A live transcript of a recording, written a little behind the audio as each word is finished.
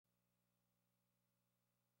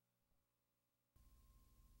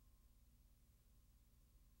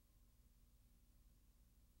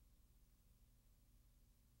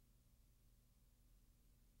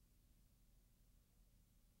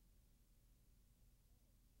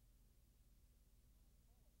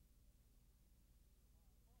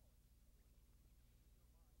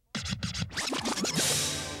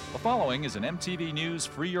The following is an MTV News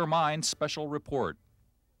Free Your Mind special report.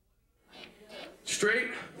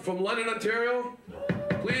 Straight from London, Ontario,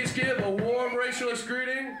 please give a warm racialist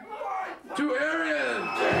greeting to Aryan.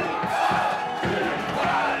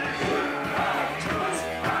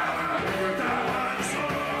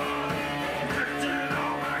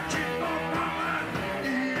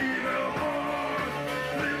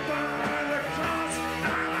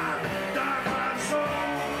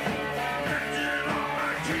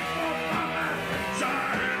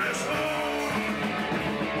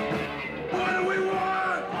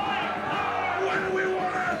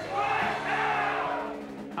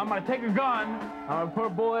 I'm gonna take a gun, I'm gonna put a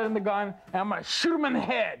bullet in the gun, and I'm gonna shoot him in the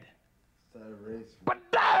head. Is that a race? But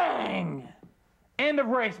dang! End of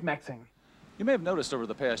race mixing. You may have noticed over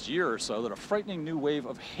the past year or so that a frightening new wave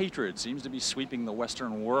of hatred seems to be sweeping the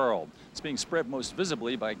Western world. It's being spread most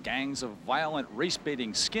visibly by gangs of violent,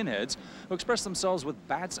 race-baiting skinheads who express themselves with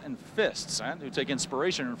bats and fists and who take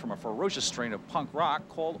inspiration from a ferocious strain of punk rock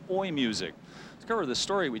called oi music. To cover this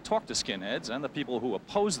story, we talked to skinheads and the people who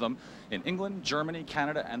oppose them in England, Germany,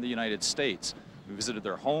 Canada, and the United States. We visited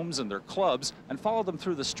their homes and their clubs and followed them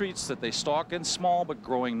through the streets that they stalk in small but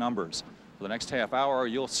growing numbers. For the next half hour,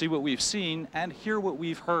 you'll see what we've seen and hear what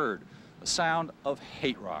we've heard, the sound of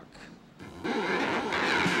hate rock.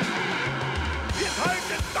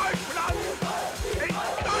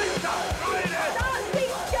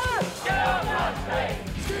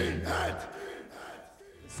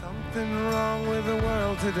 Something wrong with the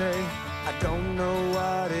world today. I don't know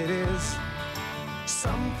what it is.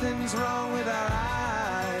 Something's wrong with our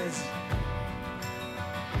eyes.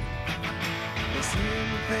 We're seeing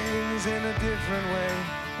things in a different way,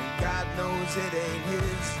 and God knows it ain't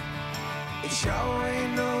his. It sure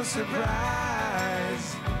ain't no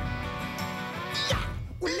surprise.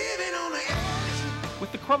 We're living on the edge.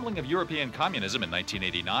 With the crumbling of European communism in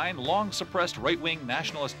 1989, long-suppressed right-wing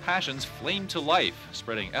nationalist passions flamed to life,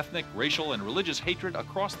 spreading ethnic, racial, and religious hatred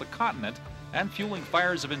across the continent and fueling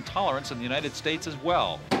fires of intolerance in the United States as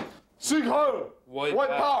well. Sieg Heil! White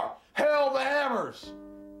power! Hail the hammers!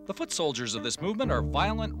 The foot soldiers of this movement are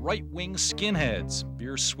violent right-wing skinheads,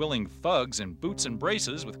 beer-swilling thugs in boots and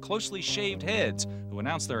braces with closely shaved heads who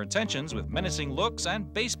announce their intentions with menacing looks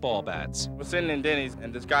and baseball bats. We're sitting in Denny's,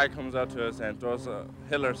 and this guy comes up to us and throws a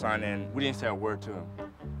Hitler sign in. We didn't say a word to him.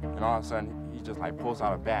 And all of a sudden, he just like pulls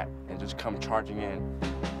out a bat and just come charging in.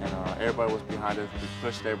 And everybody was behind us. We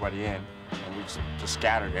pushed everybody in, and we just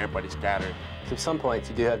scattered. Everybody scattered. At some points,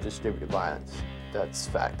 you do have distributed violence. That's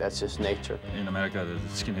fact. That's just nature. In America, the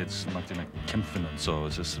skinheads mag immer kämpfen und so.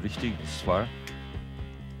 Es ist richtig, es ist wahr.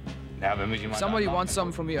 If somebody wants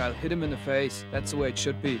something from me, I'll hit him in the face. That's the way it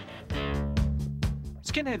should be.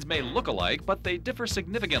 Skinheads may look alike, but they differ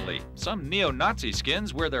significantly. Some neo-Nazi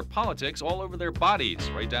skins wear their politics all over their bodies,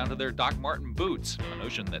 right down to their Doc Marten boots, a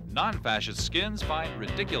notion that non-fascist skins find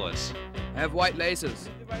ridiculous. I have white laces.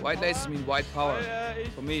 White laces mean white power.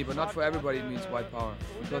 For me, but not for everybody it means white power.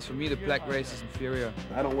 Because for me, the black race is inferior.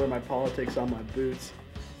 I don't wear my politics on my boots.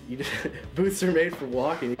 Boots are made for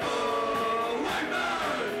walking.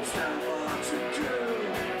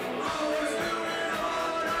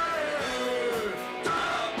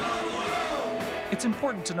 It's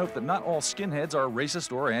important to note that not all skinheads are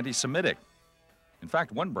racist or anti-Semitic. In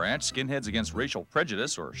fact, one branch, Skinheads Against Racial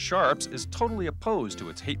Prejudice, or SHARPS, is totally opposed to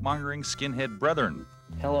its hate-mongering skinhead brethren.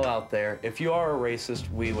 Hello out there. If you are a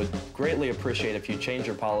racist, we would greatly appreciate if you change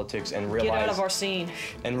your politics and realize— Get out of our scene.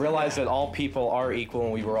 And realize that all people are equal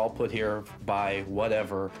and we were all put here by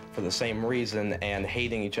whatever for the same reason, and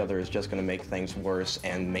hating each other is just going to make things worse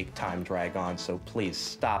and make time drag on, so please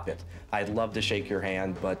stop it. I'd love to shake your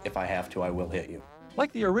hand, but if I have to, I will hit you.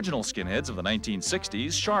 Like the original skinheads of the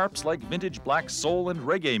 1960s, Sharps like vintage black soul and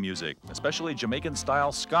reggae music, especially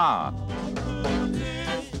Jamaican-style ska.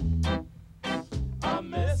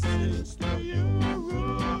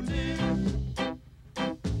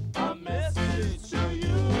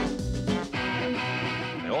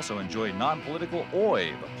 They also enjoy non-political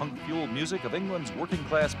oi, the punk-fueled music of England's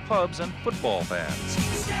working-class pubs and football fans.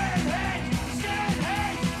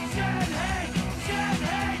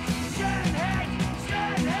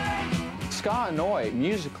 Ska and oi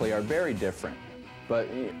musically are very different, but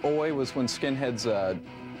oi was when skinheads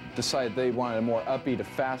decided they wanted a more upbeat, a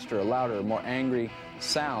faster, a louder, a more angry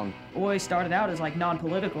sound. Oi started out as like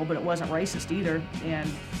non-political, but it wasn't racist either, and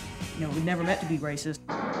you know, we never meant to be racist.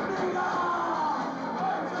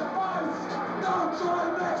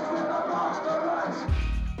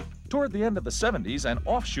 Toward the end of the 70s, an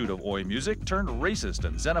offshoot of Oi music turned racist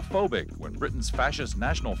and xenophobic when Britain's fascist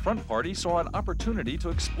National Front Party saw an opportunity to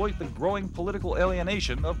exploit the growing political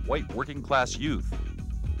alienation of white working-class youth.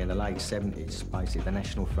 In the late 70s, basically, the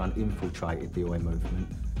National Front infiltrated the Oi movement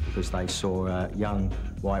because they saw young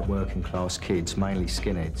white working-class kids, mainly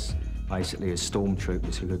skinheads, basically as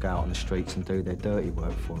stormtroopers who could go out on the streets and do their dirty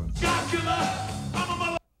work for them.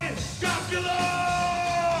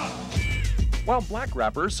 While black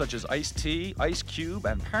rappers such as Ice-T, Ice Cube,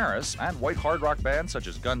 and Paris, and white hard rock bands such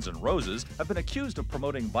as Guns N' Roses have been accused of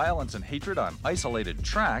promoting violence and hatred on isolated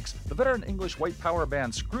tracks, the veteran English white power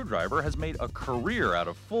band Skrewdriver has made a career out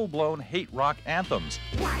of full-blown hate rock anthems.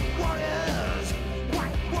 White warriors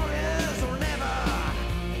will never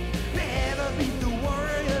beat the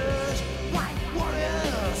warriors. White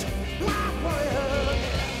warriors.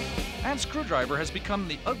 And Skrewdriver has become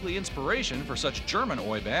the ugly inspiration for such German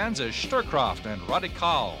Oi bands as Sturkraft and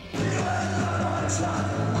Radikal.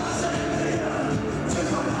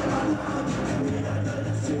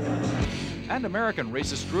 And American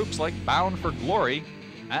racist groups like Bound for Glory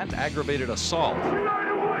and Aggravated Assault.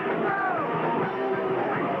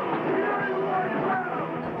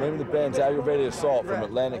 Name of the band's Aggravated Assault from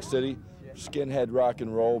Atlantic City. Skinhead rock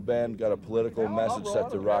and roll band, got a political message set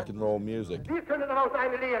to rock and roll music. Wir können daraus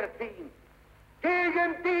eine Lehre ziehen.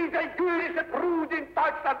 Gegen diese jüdische Brut in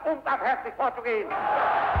Deutschland unaufhörlich vorzugehen.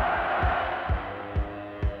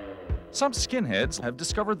 Some skinheads have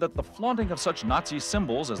discovered that the flaunting of such Nazi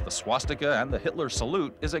symbols as the swastika and the Hitler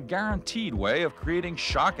salute is a guaranteed way of creating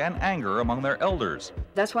shock and anger among their elders.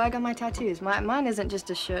 That's why I got my tattoos. Mine isn't just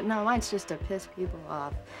a shirt. No, mine's just to piss people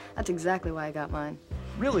off. That's exactly why I got mine.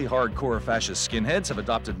 Really hardcore fascist skinheads have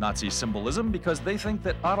adopted Nazi symbolism because they think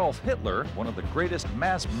that Adolf Hitler, one of the greatest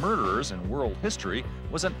mass murderers in world history,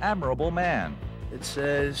 was an admirable man. It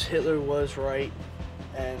says Hitler was right,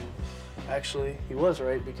 and actually he was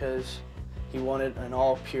right because he wanted an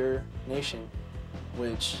all-pure nation,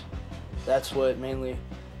 which that's what mainly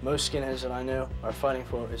most skinheads that I know are fighting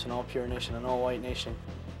for, is an all-pure nation, an all-white nation.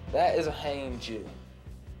 That is a hanging Jew,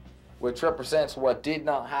 which represents what did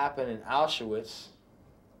not happen in Auschwitz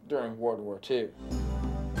during World War II.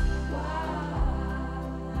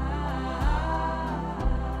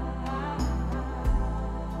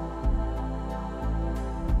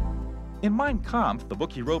 In Mein Kampf, the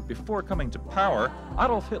book he wrote before coming to power,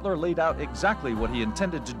 Adolf Hitler laid out exactly what he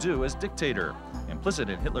intended to do as dictator. Implicit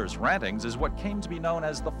in Hitler's rantings is what came to be known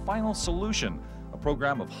as the Final Solution, a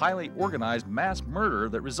program of highly organized mass murder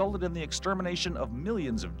that resulted in the extermination of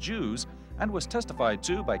millions of Jews and was testified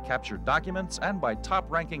to by captured documents and by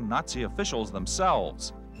top-ranking Nazi officials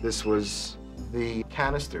themselves. This was the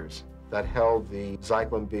canisters that held the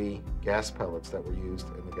Zyklon B gas pellets that were used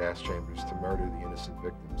in the gas chambers to murder the innocent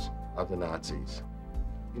victims of the Nazis.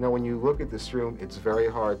 You know, when you look at this room, it's very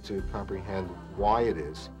hard to comprehend why it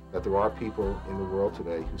is that there are people in the world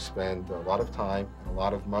today who spend a lot of time and a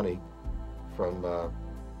lot of money from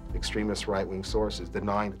extremist right-wing sources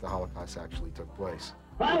denying that the Holocaust actually took place.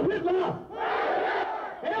 Heil Hitler!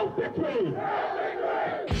 Hail victory!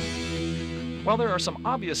 While there are some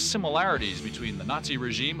obvious similarities between the Nazi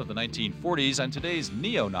regime of the 1940s and today's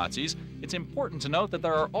neo-Nazis, it's important to note that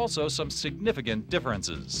there are also some significant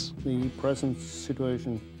differences. The present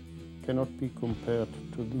situation cannot be compared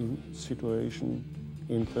to the situation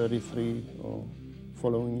in 33 or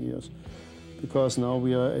following years, because now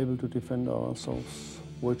we are able to defend ourselves,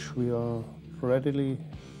 which we are readily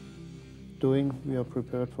doing. We are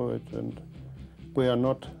prepared for it, and we are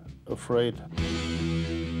not afraid.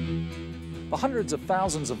 The hundreds of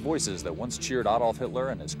thousands of voices that once cheered Adolf Hitler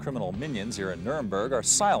and his criminal minions here in Nuremberg are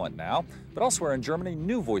silent now, but elsewhere in Germany,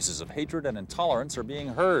 new voices of hatred and intolerance are being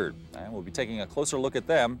heard, and we'll be taking a closer look at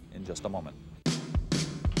them in just a moment.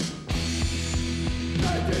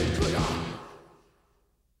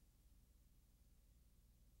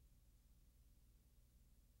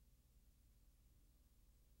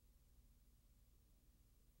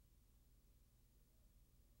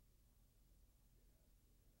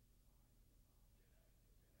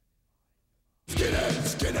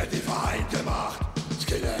 Skinhead die Vereinte Macht.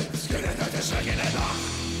 Skinhead hat der Schreck in der Nacht.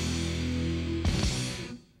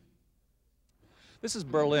 This is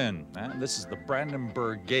Berlin, and this is the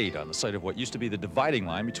Brandenburg Gate on the site of what used to be the dividing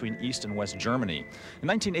line between East and West Germany. In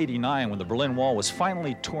 1989, when the Berlin Wall was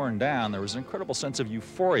finally torn down, there was an incredible sense of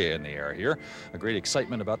euphoria in the air here, a great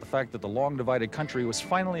excitement about the fact that the long-divided country was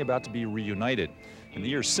finally about to be reunited. In the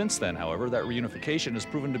years since then, however, that reunification has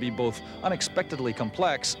proven to be both unexpectedly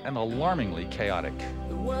complex and alarmingly chaotic.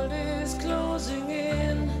 The world is closing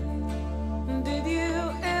in. Did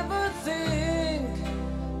you ever think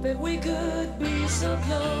that if we could be so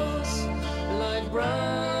close, like brothers.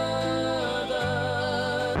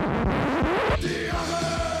 Die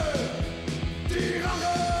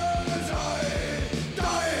Rache sei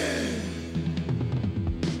dein.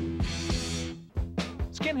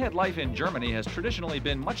 Skinhead life in Germany has traditionally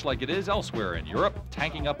been much like it is elsewhere in Europe,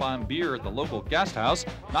 tanking up on beer at the local Gasthaus,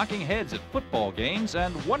 knocking heads at football games,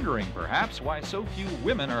 and wondering, perhaps, why so few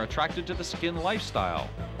women are attracted to the skin lifestyle.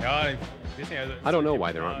 I don't know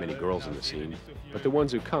why there aren't many girls in the scene, but the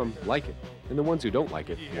ones who come like it, and the ones who don't like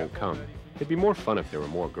it won't come. It'd be more fun if there were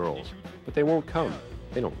more girls, but they won't come.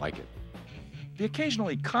 They don't like it. The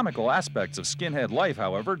occasionally comical aspects of skinhead life,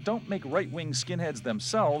 however, don't make right-wing skinheads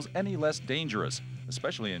themselves any less dangerous,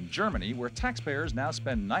 especially in Germany, where taxpayers now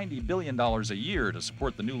spend $90 billion a year to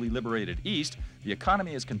support the newly liberated East. The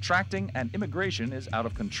economy is contracting and immigration is out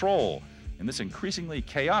of control. In this increasingly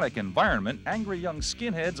chaotic environment, angry young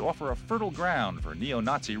skinheads offer a fertile ground for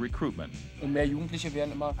neo-Nazi recruitment. I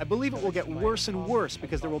believe it will get worse and worse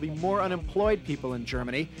because there will be more unemployed people in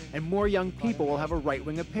Germany and more young people will have a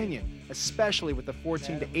right-wing opinion, especially with the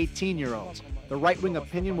 14 to 18-year-olds. The right-wing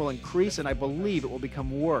opinion will increase and I believe it will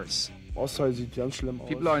become worse.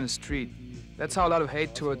 People are in the street. That's how a lot of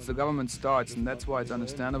hate towards the government starts, and that's why it's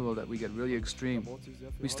understandable that we get really extreme.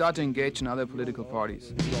 We start to engage in other political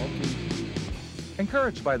parties.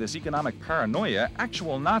 Encouraged by this economic paranoia,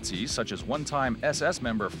 actual Nazis, such as one-time SS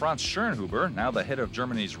member Franz Schönhuber, now the head of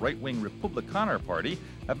Germany's right-wing Republikaner Party,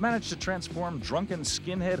 have managed to transform drunken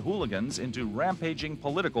skinhead hooligans into rampaging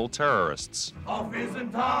political terrorists. Auf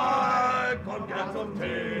diesen Tag kommt zum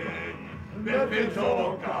Tee, mit viel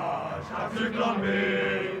Zucker, Schlafzügler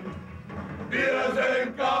mit. Wir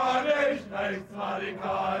sind gar nicht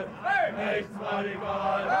rechtsradikal,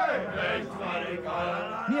 rechtsradikal,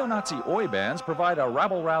 rechtsradikal. Neo-Nazi oi bands provide a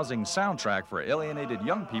rabble-rousing soundtrack for alienated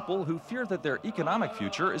young people who fear that their economic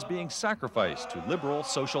future is being sacrificed to liberal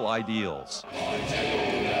social ideals.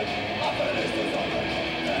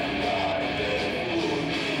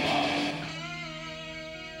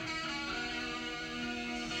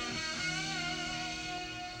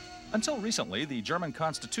 Until recently, the German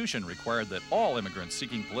Constitution required that all immigrants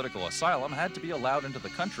seeking political asylum had to be allowed into the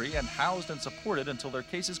country and housed and supported until their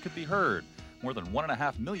cases could be heard. More than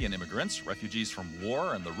 1.5 million immigrants, refugees from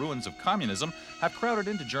war and the ruins of communism, have crowded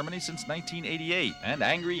into Germany since 1988, and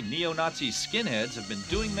angry neo-Nazi skinheads have been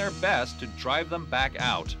doing their best to drive them back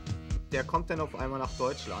out.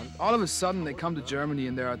 All of a sudden, they come to Germany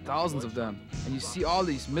and there are thousands of them. And you see all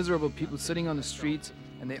these miserable people sitting on the streets,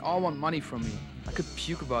 and they all want money from me. I could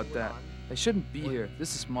puke about that. They shouldn't be here.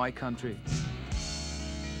 This is my country.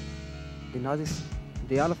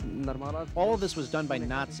 All of this was done by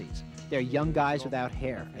Nazis. They're young guys without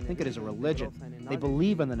hair. I think it is a religion. They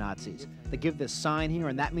believe in the Nazis. They give this sign here,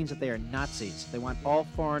 and that means that they are Nazis. They want all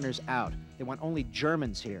foreigners out. They want only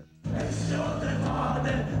Germans here.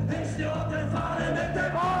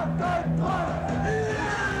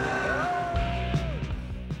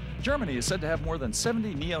 Germany is said to have more than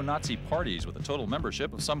 70 neo-Nazi parties with a total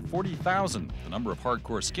membership of some 40,000. The number of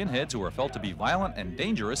hardcore skinheads who are felt to be violent and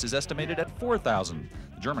dangerous is estimated at 4,000.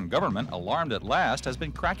 The German government, alarmed at last, has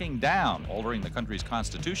been cracking down, altering the country's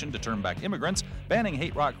constitution to turn back immigrants, banning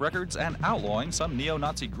hate rock records, and outlawing some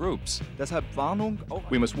neo-Nazi groups.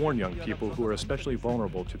 We must warn young people who are especially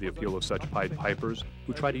vulnerable to the appeal of such Pied Pipers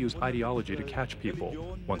who try to use ideology to catch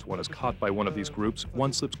people. Once one is caught by one of these groups,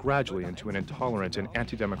 one slips gradually into an intolerant and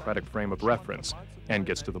anti-democratic frame of reference and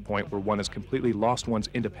gets to the point where one has completely lost one's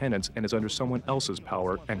independence and is under someone else's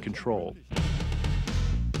power and control.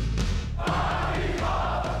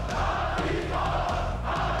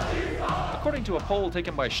 According to a poll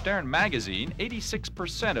taken by Stern magazine,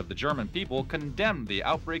 86% of the German people condemned the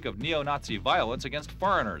outbreak of neo-Nazi violence against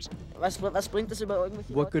foreigners.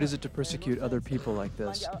 What good is it to persecute other people like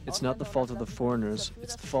this? It's not the fault of the foreigners,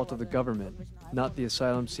 it's the fault of the government, not the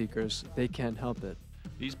asylum seekers. They can't help it.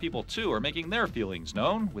 These people, too, are making their feelings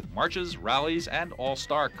known with marches, rallies, and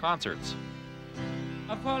all-star concerts.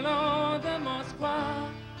 I follow the Moskva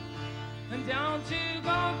and down to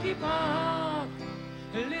Gorky Park,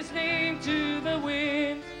 listening to the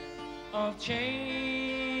wind of change.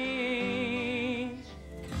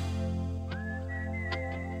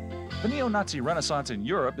 The neo-Nazi renaissance in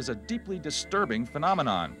Europe is a deeply disturbing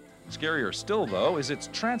phenomenon. Scarier still, though, is its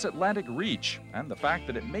transatlantic reach and the fact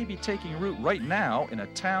that it may be taking root right now in a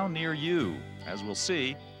town near you, as we'll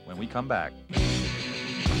see when we come back.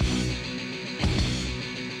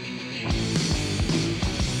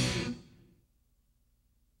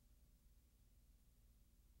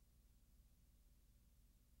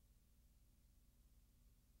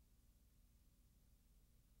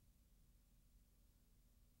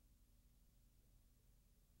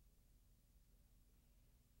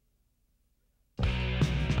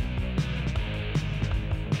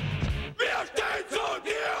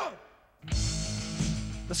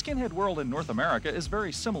 The skinhead world in North America is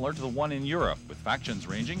very similar to the one in Europe, with factions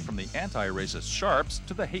ranging from the anti-racist sharps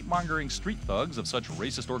to the hate-mongering street thugs of such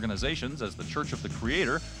racist organizations as the Church of the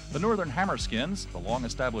Creator, the Northern Hammerskins, the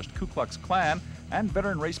long-established Ku Klux Klan, and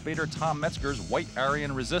veteran race baiter Tom Metzger's White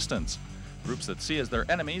Aryan Resistance. Groups that see as their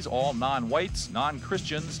enemies all non-whites,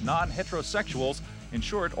 non-Christians, non-heterosexuals, in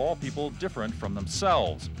short, all people different from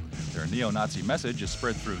themselves. Their neo-Nazi message is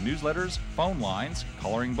spread through newsletters, phone lines,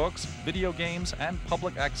 coloring books, video games, and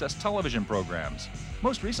public access television programs.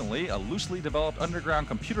 Most recently, a loosely developed underground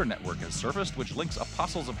computer network has surfaced which links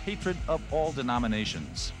apostles of hatred of all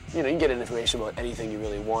denominations. You can get information about anything you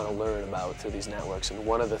really want to learn about through these networks, and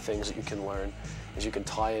one of the things that you can learn is you can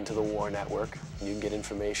tie into the War Network. You can get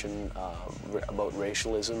information about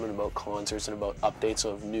racialism and about concerts and about updates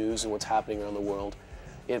of news and what's happening around the world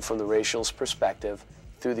from the racialist perspective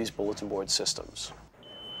through these bulletin board systems.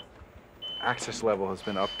 Access level has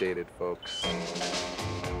been updated, folks.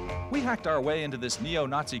 We hacked our way into this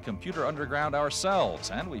neo-Nazi computer underground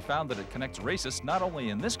ourselves, and we found that it connects racists not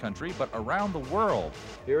only in this country, but around the world.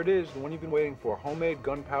 Here it is, the one you've been waiting for. Homemade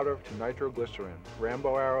gunpowder to nitroglycerin,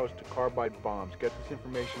 Rambo arrows to carbide bombs. Get this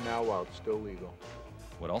information now while it's still legal.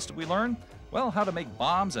 What else did we learn? Well, how to make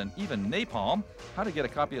bombs and even napalm, how to get a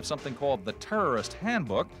copy of something called the Terrorist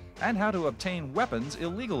Handbook, and how to obtain weapons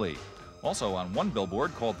illegally. Also, on one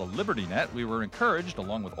billboard called the Liberty Net, we were encouraged,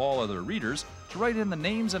 along with all other readers, to write in the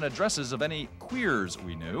names and addresses of any queers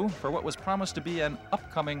we knew for what was promised to be an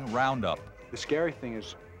upcoming roundup. The scary thing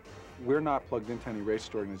is, we're not plugged into any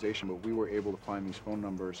racist organization, but we were able to find these phone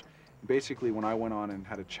numbers. Basically, when I went on and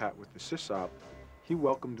had a chat with the CISOP, he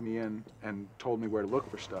welcomed me in and told me where to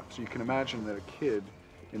look for stuff. So you can imagine that a kid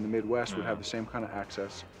in the Midwest would have the same kind of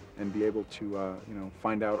access and be able to,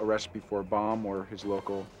 find out a recipe for a bomb or his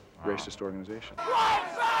local racist organization.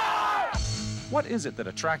 What is it that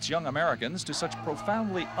attracts young Americans to such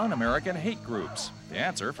profoundly un-American hate groups? The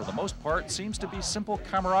answer, for the most part, seems to be simple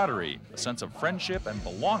camaraderie, a sense of friendship and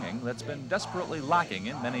belonging that's been desperately lacking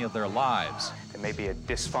in many of their lives. There may be a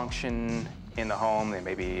dysfunction in the home, there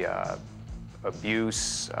may be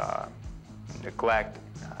abuse, neglect,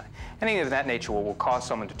 anything of that nature will cause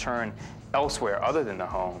someone to turn elsewhere other than the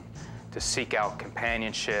home to seek out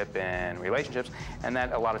companionship and relationships, and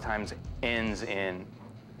that a lot of times ends in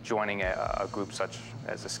joining a group such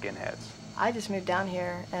as the Skinheads. I just moved down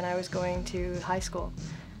here and I was going to high school,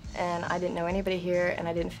 and I didn't know anybody here and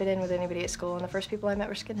I didn't fit in with anybody at school, and the first people I met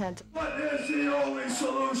were skinheads. What is the only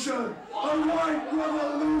solution? A white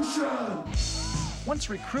revolution! Once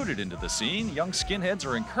recruited into the scene, young skinheads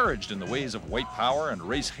are encouraged in the ways of white power and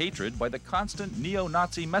race hatred by the constant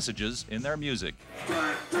neo-Nazi messages in their music.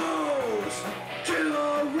 Strike those! Kill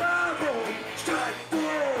a rebel! Strike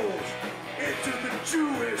those! Into the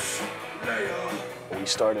Jewish layer! We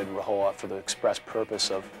started Rehoboth for the express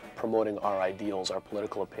purpose of promoting our ideals, our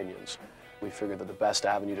political opinions. We figured that the best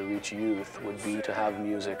avenue to reach youth would be to have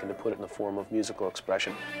music and to put it in the form of musical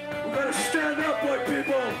expression. We gotta stand up, white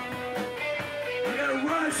people! We gotta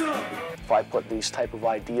rise up! If I put these type of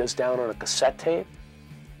ideas down on a cassette tape,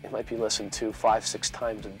 it might be listened to 5-6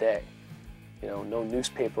 times a day. No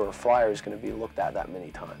newspaper or flyer is going to be looked at that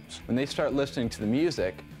many times. When they start listening to the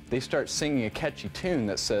music, they start singing a catchy tune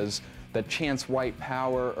that says that chants white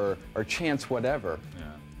power or chants whatever. Yeah.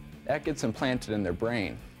 That gets implanted in their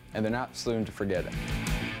brain, and they're not soon to forget it.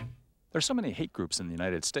 There's so many hate groups in the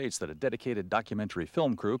United States that a dedicated documentary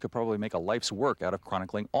film crew could probably make a life's work out of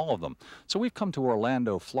chronicling all of them. So we've come to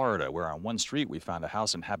Orlando, Florida, where on one street we found a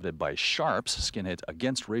house inhabited by sharps, skinheads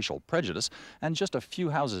against racial prejudice, and just a few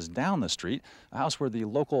houses down the street, a house where the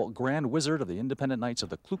local Grand Wizard of the Independent Knights of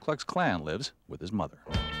the Ku Klux Klan lives with his mother.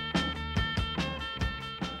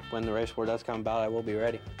 When the race war does come about, I will be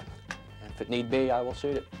ready. And if it need be, I will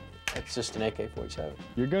shoot it. It's just an AK-47.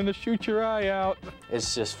 You're gonna shoot your eye out.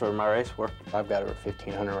 It's just for my race work. I've got over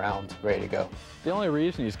 1,500 rounds ready to go. The only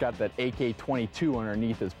reason he's got that AK-22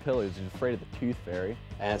 underneath his pillow is he's afraid of the tooth fairy.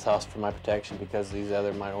 And it's also for my protection because these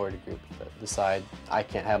other minority groups that decide I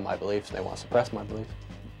can't have my beliefs and they want to suppress my beliefs.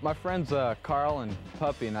 My friends Carl and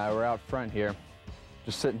Puppy and I were out front here,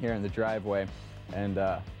 just sitting here in the driveway, and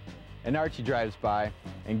Archie drives by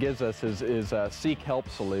and gives us his Seek Help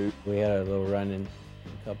salute. We had a little run-in.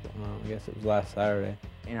 I guess it was last Saturday.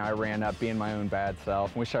 I ran up being my own bad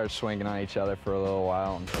self, and we started swinging on each other for a little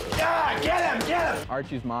while. And yeah, get him!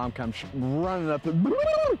 Archie's mom comes running up to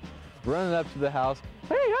the house.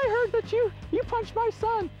 Hey, I heard that you punched my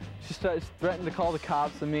son. She starts threatening to call the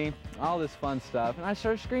cops on me, all this fun stuff. And I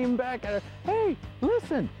started screaming back at her, hey,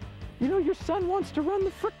 listen, your son wants to run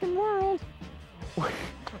the frickin' world.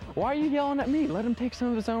 Why are you yelling at me? Let him take some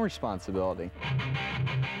of his own responsibility.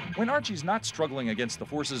 When Archie's not struggling against the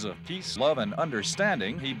forces of peace, love, and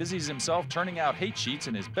understanding, he busies himself turning out hate sheets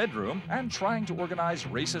in his bedroom and trying to organize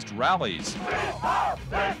racist rallies,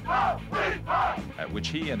 at which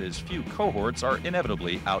he and his few cohorts are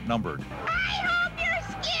inevitably outnumbered.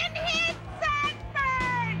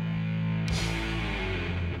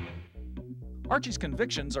 Archie's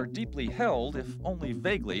convictions are deeply held, if only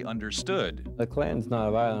vaguely understood. The Klan's not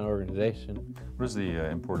a violent organization. What is the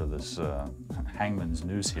import of this hangman's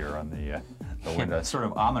noose here on the window? It's sort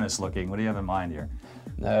of ominous looking. What do you have in mind here?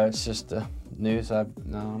 No, it's just a noose. I've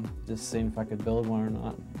just seen if I could build one or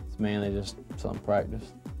not. It's mainly just some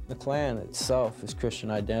practice. The Klan itself is Christian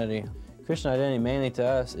identity. Christian identity mainly to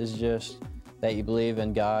us is just that you believe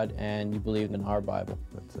in God and you believe in our Bible.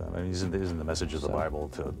 But I mean, isn't the message of the Bible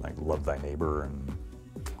to like love thy neighbor and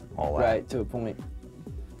all that? Right, to a point.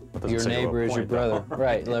 Your neighbor is your brother.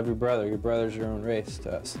 Right, love your brother. Your brother's your own race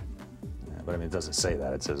to us. Yeah, but I mean, it doesn't say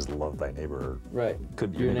that. It says love thy neighbor. Right.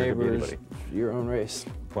 Could your neighbor is anybody. Your own race.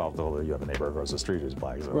 Well, although you have a neighbor across the street who's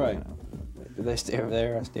black. So, right. You know. They stay over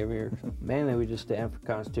there, I stay over here. Mainly we just stand for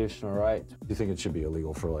constitutional rights. Do you think it should be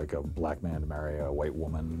illegal for like a black man to marry a white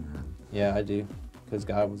woman? Yeah, I do, because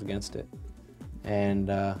God was against it. And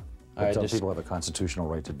Don't people have a constitutional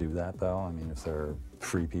right to do that, though? I mean, if they're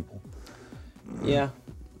free people? Yeah,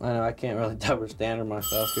 I know, I can't really double standard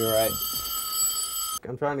myself, you're right.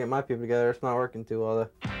 I'm trying to get my people together, it's not working too well,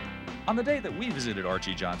 though. On the day that we visited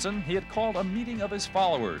Archie Johnson, he had called a meeting of his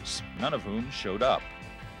followers, none of whom showed up.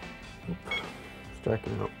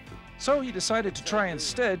 Striking out. So he decided to try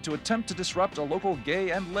instead to attempt to disrupt a local gay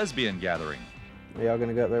and lesbian gathering. Are y'all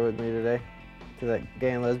gonna go up there with me today? To that gay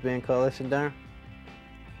and lesbian coalition dinner?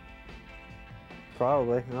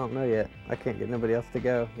 Probably, I don't know yet. I can't get nobody else to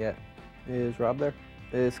go yet. Is Rob there?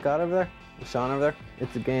 Is Scott over there? Is Sean over there?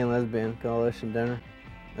 It's a gay and lesbian coalition dinner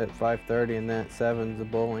at 5:30 and then at 7 is the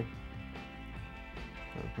bowling.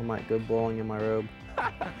 So I might go bowling in my robe.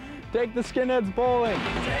 Take the skinheads bowling!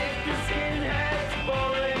 Take the skinheads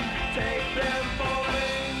bowling, take them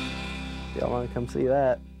bowling. Y'all want to come see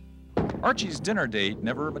that? Archie's dinner date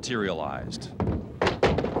never materialized.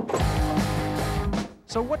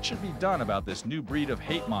 So what should be done about this new breed of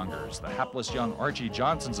hate mongers, the hapless young Archie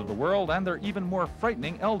Johnsons of the world and their even more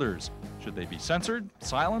frightening elders? Should they be censored,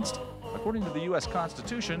 silenced? According to the U.S.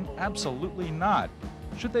 Constitution, absolutely not.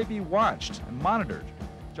 Should they be watched and monitored?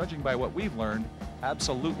 Judging by what we've learned,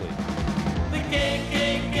 absolutely. The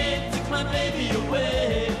gay took my baby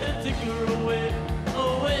away, they took her away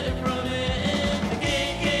from it. The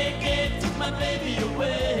gay took my baby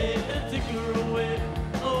away, they took her away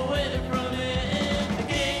from it. The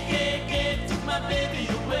gay took my baby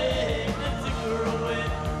away, they took her away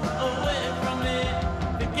from it.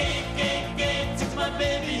 The gay took my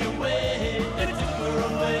baby away, they took her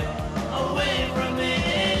away from it.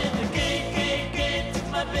 The gay took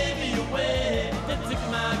my baby away, they took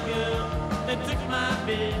my girl, they took my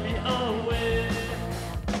baby away.